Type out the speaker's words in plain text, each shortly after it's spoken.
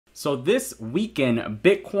So this weekend,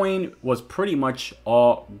 Bitcoin was pretty much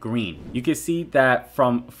all green. You can see that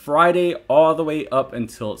from Friday all the way up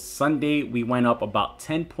until Sunday, we went up about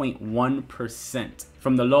 10.1%.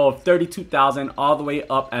 From the low of 32,000 all the way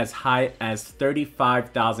up as high as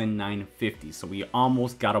 35,950. So we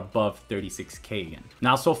almost got above 36K again.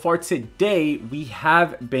 Now, so far today, we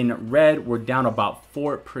have been red. We're down about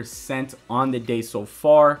 4% on the day so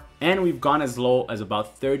far. And we've gone as low as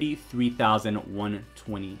about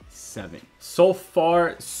 33,127. So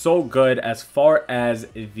far, so good as far as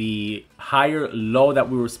the higher low that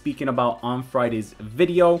we were speaking about on Friday's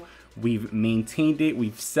video. We've maintained it,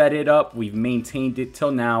 we've set it up, we've maintained it till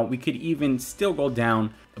now. We could even still go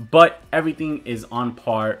down, but everything is on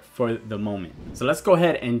par for the moment. So let's go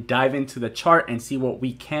ahead and dive into the chart and see what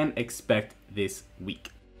we can expect this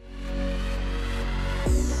week.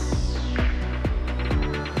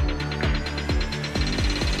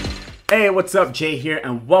 Hey, what's up? Jay here,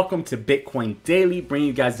 and welcome to Bitcoin Daily, bringing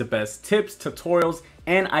you guys the best tips, tutorials,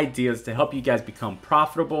 and ideas to help you guys become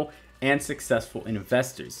profitable and successful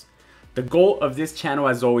investors. The goal of this channel,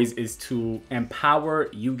 as always, is to empower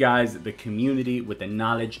you guys, the community, with the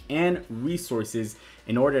knowledge and resources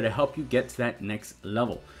in order to help you get to that next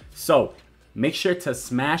level. So make sure to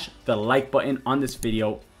smash the like button on this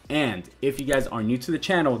video. And if you guys are new to the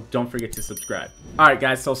channel, don't forget to subscribe. All right,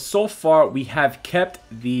 guys, so far we have kept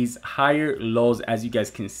these higher lows, as you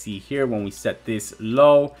guys can see here, when we set this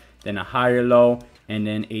low, then a higher low, and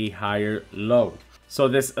then a higher low. So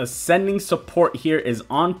this ascending support here is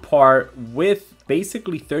on par with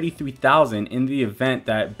basically 33,000 in the event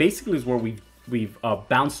that basically is where we've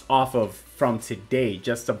bounced off of from today,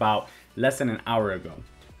 just about less than an hour ago.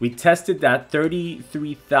 We tested that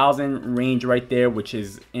 33,000 range right there, which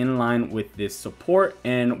is in line with this support,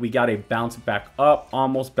 and we got a bounce back up,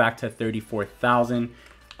 almost back to 34,000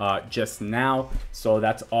 just now. So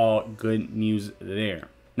that's all good news there.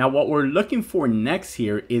 Now, what we're looking for next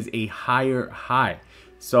here is a higher high.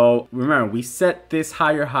 So remember, we set this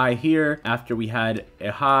higher high here after we had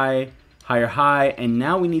a higher high, and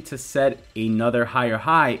now we need to set another higher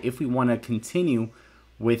high if we want to continue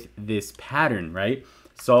with this pattern, right?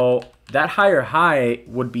 So that higher high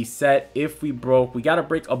would be set if we got to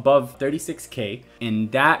break above 36K, and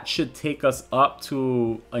that should take us up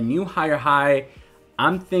to a new higher high.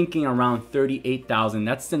 I'm thinking around 38,000.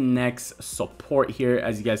 That's the next support here.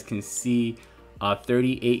 As you guys can see,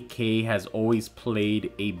 38K has always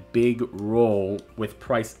played a big role with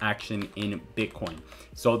price action in Bitcoin.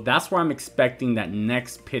 So that's where I'm expecting that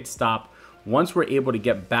next pit stop. Once we're able to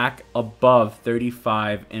get back above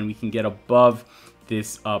 35 and we can get above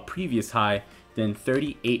this previous high, then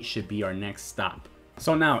 38 should be our next stop.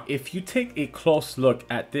 So now, if you take a close look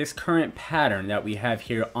at this current pattern that we have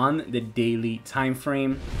here on the daily time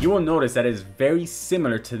frame, you will notice that it's very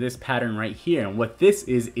similar to this pattern right here. And what this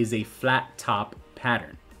is a flat top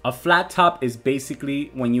pattern. A flat top is basically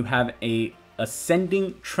when you have a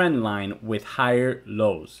ascending trend line with higher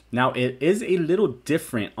lows. Now, it is a little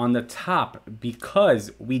different on the top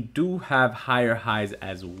because we do have higher highs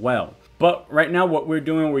as well. But right now what we're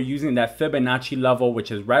doing, we're using that Fibonacci level,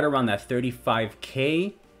 which is right around that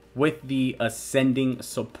 35K, with the ascending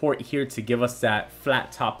support here to give us that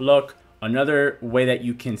flat top look. Another way that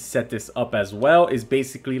you can set this up as well is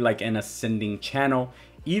basically like an ascending channel.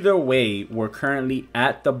 Either way, we're currently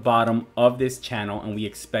at the bottom of this channel and we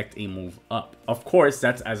expect a move up. Of course,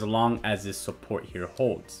 that's as long as this support here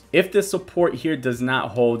holds. If the support here does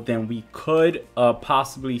not hold, then we could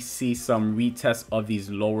possibly see some retest of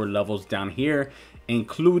these lower levels down here,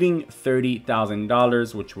 including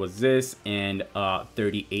 $30,000, which was this, and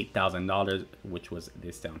 $38,000, which was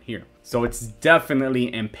this down here. So it's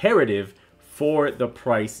definitely imperative for the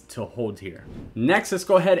price to hold here. Next, let's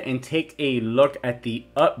go ahead and take a look at the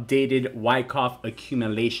updated Wyckoff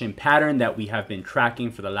accumulation pattern that we have been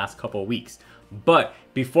tracking for the last couple of weeks. But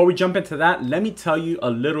before we jump into that, let me tell you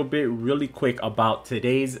a little bit really quick about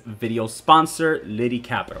today's video sponsor, Liddy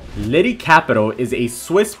Capital. Liddy Capital is a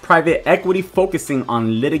Swiss private equity focusing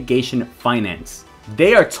on litigation finance.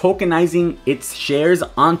 They are tokenizing its shares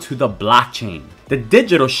onto the blockchain. The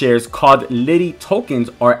digital shares, called Liddy tokens,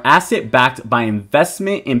 are asset backed by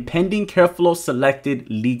investment in pending carefully selected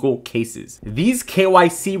legal cases. These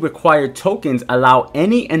KYC required tokens allow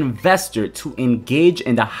any investor to engage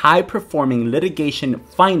in the high performing litigation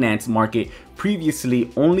finance market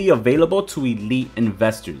previously only available to elite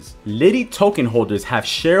investors. Liddy token holders have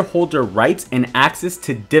shareholder rights and access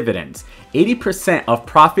to dividends. 80% of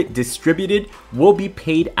profit distributed will be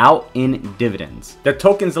paid out in dividends. The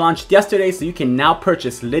tokens launched yesterday, so you can now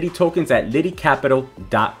purchase Liddy tokens at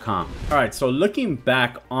liddycapital.com. All right, so looking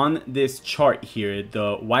back on this chart here,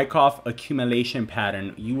 the Wyckoff accumulation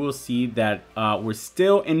pattern, you will see that we're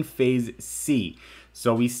still in phase C.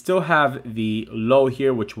 So we still have the low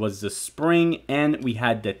here, which was the spring, and we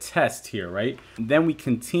had the test here, right? Then we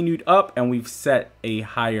continued up and we've set a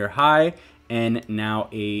higher high and now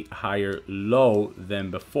a higher low than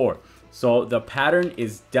before. So the pattern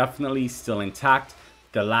is definitely still intact.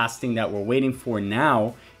 The last thing that we're waiting for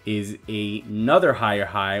now is another higher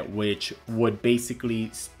high, which would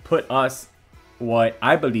basically put us, what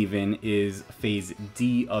I believe in, is phase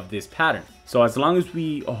D of this pattern. So as long as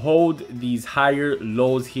we hold these higher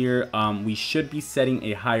lows here, we should be setting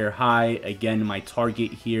a higher high. Again, my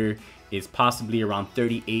target here is possibly around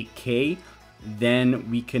 38K. Then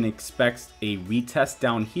we can expect a retest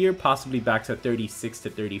down here, possibly back to 36 to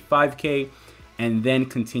 35K, and then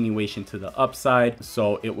continuation to the upside.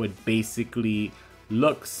 So it would basically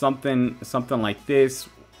look something like this,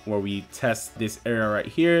 where we test this area right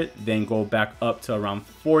here, then go back up to around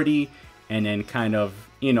 40, and then kind of,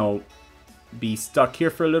 you know, be stuck here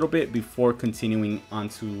for a little bit before continuing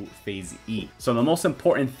onto phase E. So the most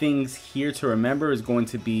important things here to remember is going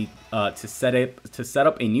to be to set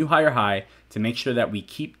up a new higher high, to make sure that we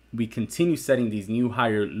continue setting these new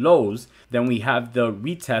higher lows. Then we have the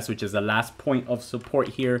retest, which is the last point of support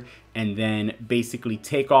here, and then basically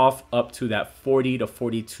take off up to that 40 to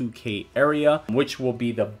 42K area, which will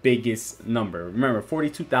be the biggest number. Remember,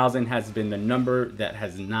 42,000 has been the number that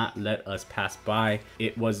has not let us pass by.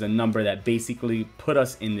 It was a number that basically put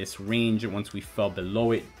us in this range once we fell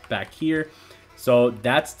below it back here. So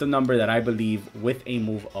that's the number that I believe, with a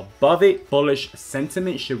move above it, bullish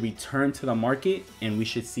sentiment should return to the market, and we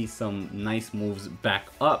should see some nice moves back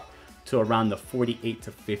up to around the 48 to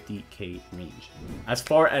 50K range. As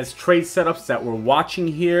far as trade setups that we're watching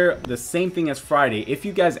here, the same thing as Friday. If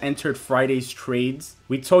you guys entered Friday's trades,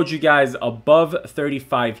 we told you guys above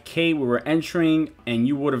 35K we were entering, and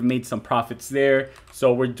you would have made some profits there.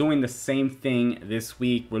 So we're doing the same thing this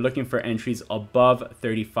week. We're looking for entries above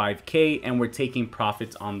 35K, and we're taking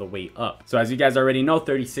profits on the way up. So as you guys already know,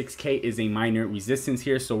 36K is a minor resistance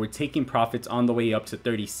here. So we're taking profits on the way up to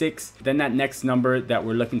 36. Then that next number that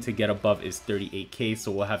we're looking to get above is 38K.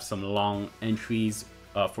 So we'll have some long entries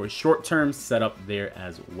for short term set up there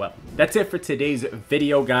as well. That's it for today's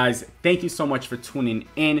video, guys. Thank you so much for tuning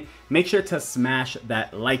in. Make sure to smash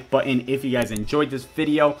that like button if you guys enjoyed this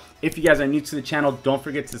video. If you guys are new to the channel, don't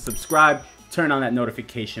forget to subscribe, turn on that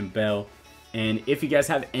notification bell, and if you guys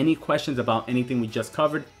have any questions about anything we just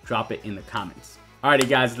covered, drop it in the comments. Alrighty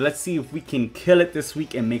guys, let's see if we can kill it this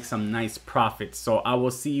week and make some nice profits. So I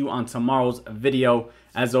will see you on tomorrow's video.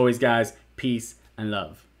 As always guys, peace and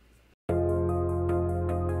love.